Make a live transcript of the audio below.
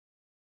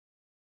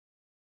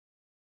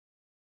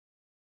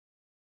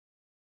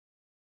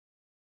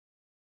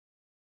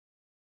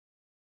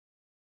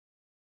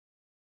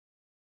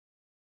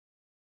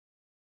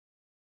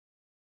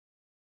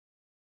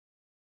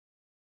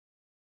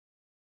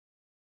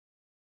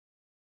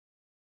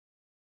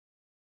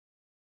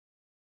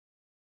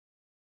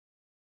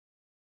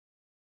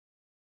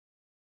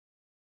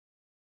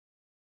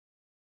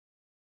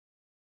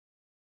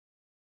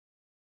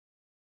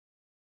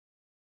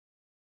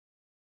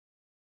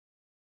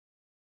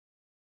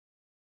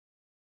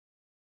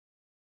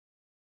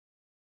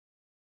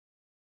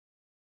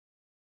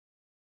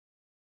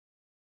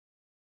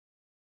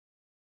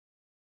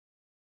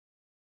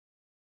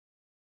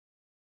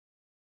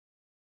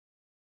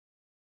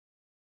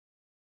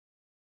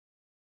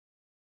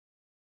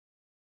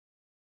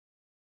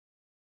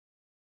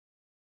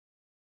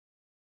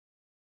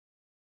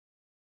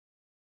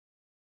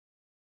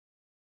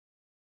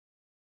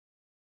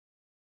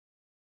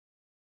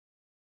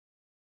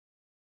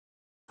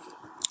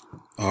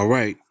All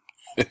right.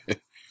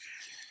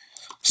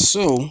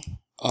 So,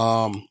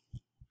 I'm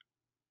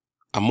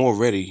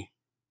already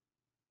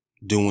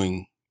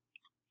doing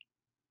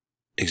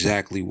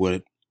exactly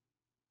what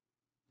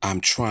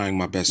I'm trying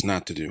my best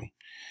not to do.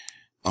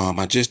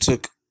 I just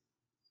took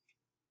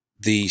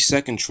the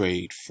second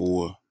trade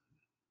for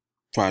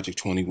Project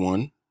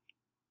 21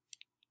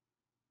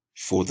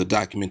 for the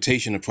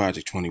documentation of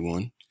Project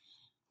 21.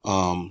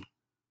 And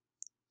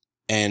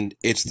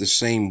it's the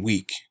same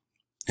week.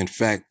 In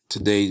fact,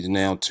 today is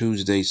now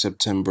Tuesday,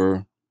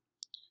 September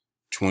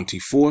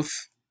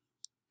 24th,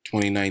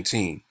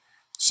 2019.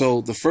 So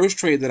the first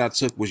trade that I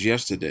took was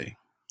yesterday.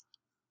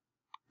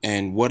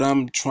 And what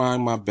I'm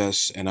trying my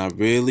best, and I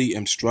really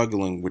am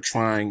struggling with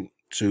trying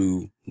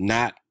to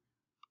not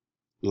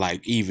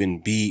like even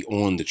be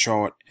on the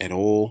chart at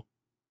all.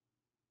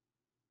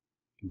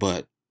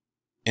 But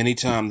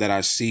anytime that I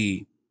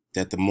see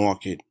that the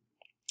market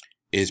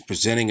is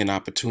presenting an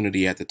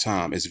opportunity at the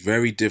time, it's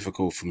very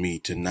difficult for me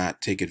to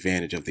not take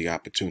advantage of the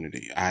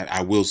opportunity.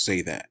 I will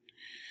say that.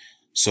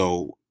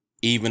 So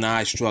even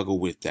I struggle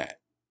with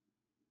that.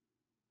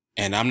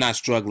 And I'm not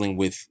struggling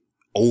with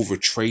over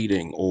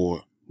trading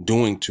or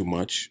doing too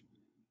much.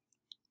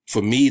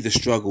 For me, the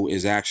struggle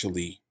is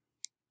actually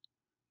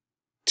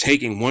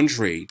taking one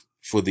trade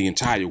for the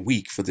entire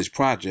week for this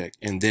project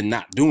and then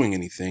not doing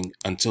anything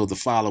until the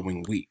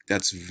following week.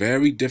 That's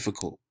very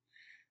difficult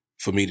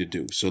for me to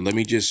do. So let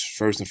me just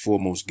first and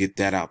foremost get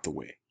that out the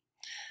way.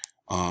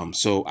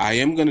 So I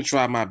am going to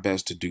try my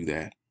best to do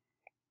that.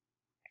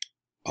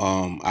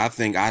 I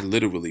think I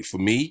literally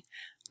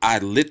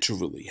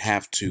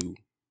have to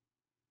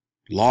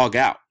log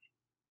out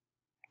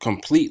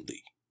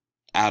completely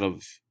out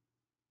of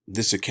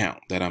this account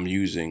that I'm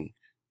using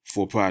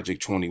for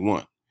Project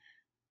 21.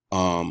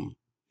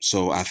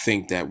 So I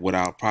think that what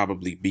I'll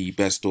probably be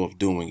best off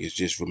doing is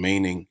just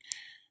remaining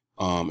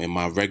in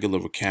my regular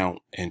account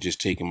and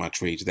just taking my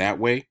trades that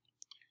way,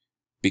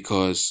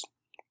 because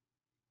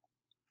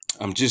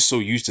I'm just so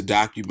used to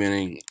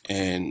documenting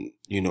and,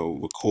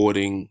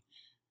 recording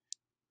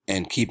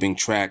and keeping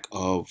track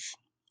of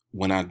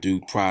when I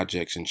do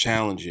projects and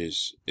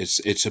challenges.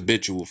 It's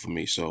habitual for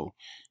me. So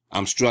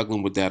I'm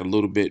struggling with that a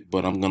little bit,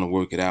 but I'm going to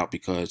work it out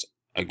because,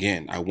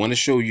 again, I want to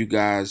show you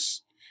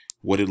guys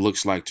what it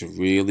looks like to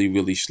really,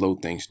 really slow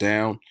things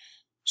down.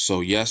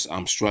 So yes,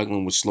 I'm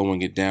struggling with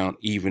slowing it down,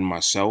 even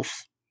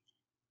myself.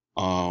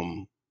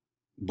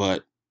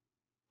 But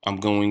I'm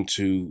going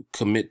to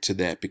commit to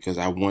that because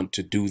I want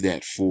to do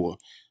that for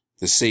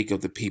the sake of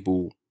the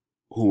people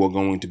who are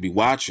going to be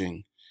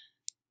watching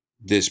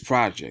this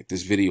project,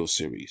 this video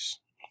series.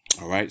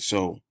 All right.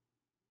 So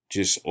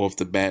just off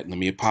the bat, let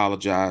me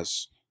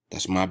apologize.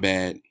 That's my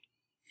bad.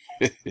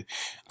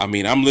 I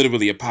mean, I'm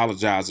literally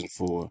apologizing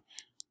for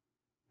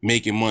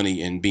making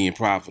money and being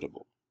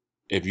profitable,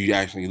 if you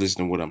actually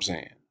listen to what I'm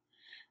saying.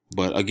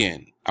 But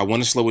again, I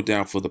want to slow it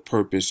down for the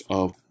purpose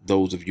of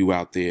those of you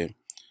out there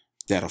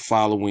that are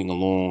following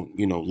along,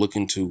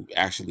 looking to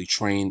actually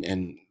train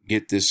and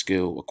get this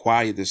skill,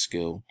 acquire this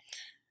skill,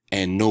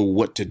 and know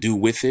what to do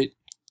with it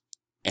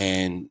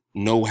and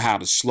know how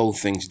to slow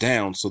things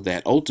down so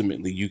that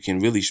ultimately you can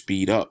really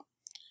speed up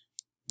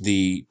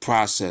the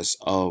process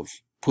of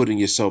putting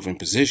yourself in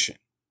position,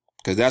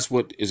 because that's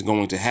what is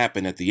going to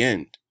happen at the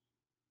end,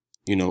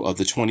 of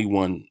the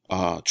 21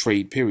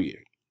 trade period.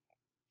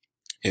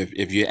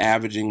 If you're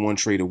averaging one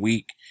trade a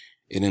week,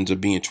 it ends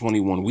up being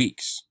 21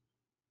 weeks.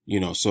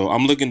 So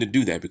I'm looking to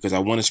do that because I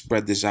want to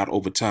spread this out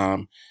over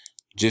time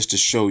just to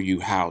show you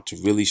how to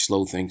really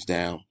slow things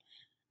down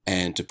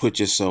and to put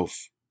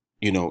yourself,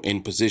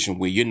 in position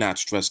where you're not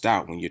stressed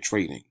out when you're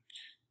trading.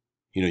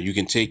 You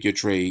can take your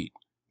trade,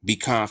 be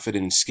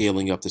confident in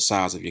scaling up the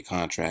size of your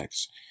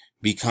contracts,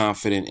 be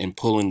confident in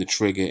pulling the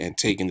trigger and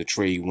taking the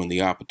trade when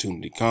the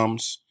opportunity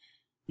comes,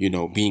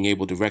 being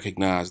able to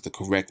recognize the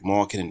correct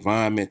market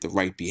environment, the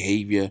right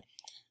behavior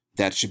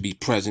that should be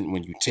present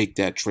when you take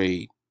that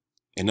trade.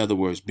 In other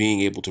words,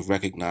 being able to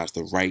recognize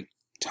the right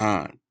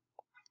time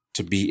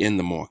to be in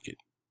the market.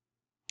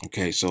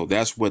 Okay, so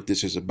that's what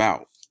this is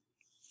about.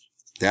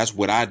 That's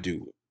what I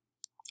do.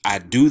 I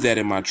do that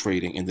in my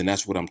trading, and then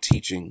that's what I'm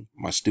teaching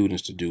my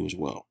students to do as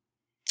well.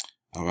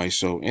 All right,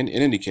 so in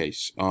any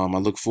case, I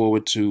look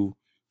forward to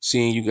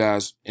seeing you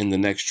guys in the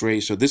next trade.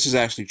 So this is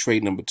actually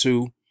trade number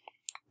 2,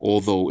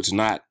 although it's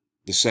not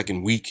the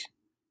second week.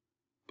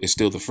 It's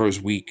still the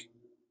first week.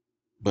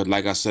 But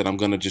like I said, I'm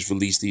going to just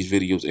release these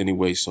videos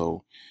anyway.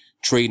 So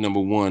trade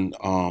number 1,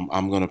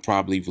 I'm going to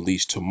probably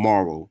release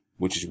tomorrow,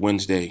 which is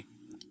Wednesday.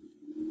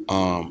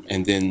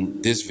 And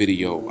then this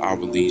video I'll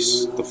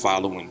release the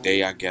following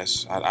day, I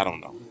guess. I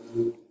don't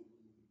know.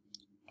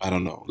 I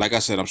don't know. Like I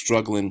said, I'm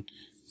struggling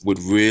with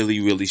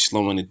really, really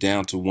slowing it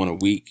down to one a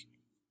week.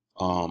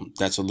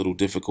 That's a little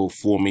difficult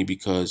for me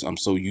because I'm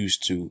so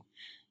used to,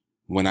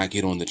 when I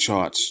get on the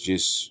charts,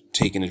 just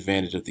taking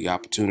advantage of the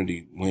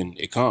opportunity when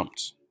it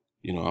comes.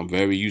 I'm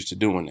very used to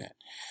doing that.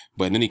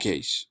 But in any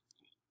case,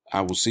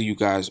 I will see you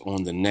guys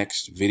on the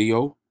next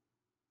video,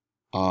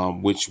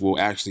 which will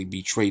actually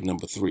be trade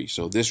number 3.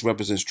 So this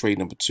represents trade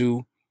number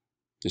 2.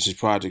 This is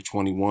Project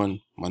 21.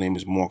 My name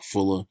is Mark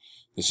Fuller.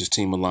 This is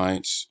Team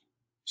Alliance.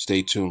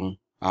 Stay tuned.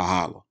 I'll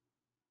holla.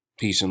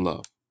 Peace and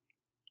love.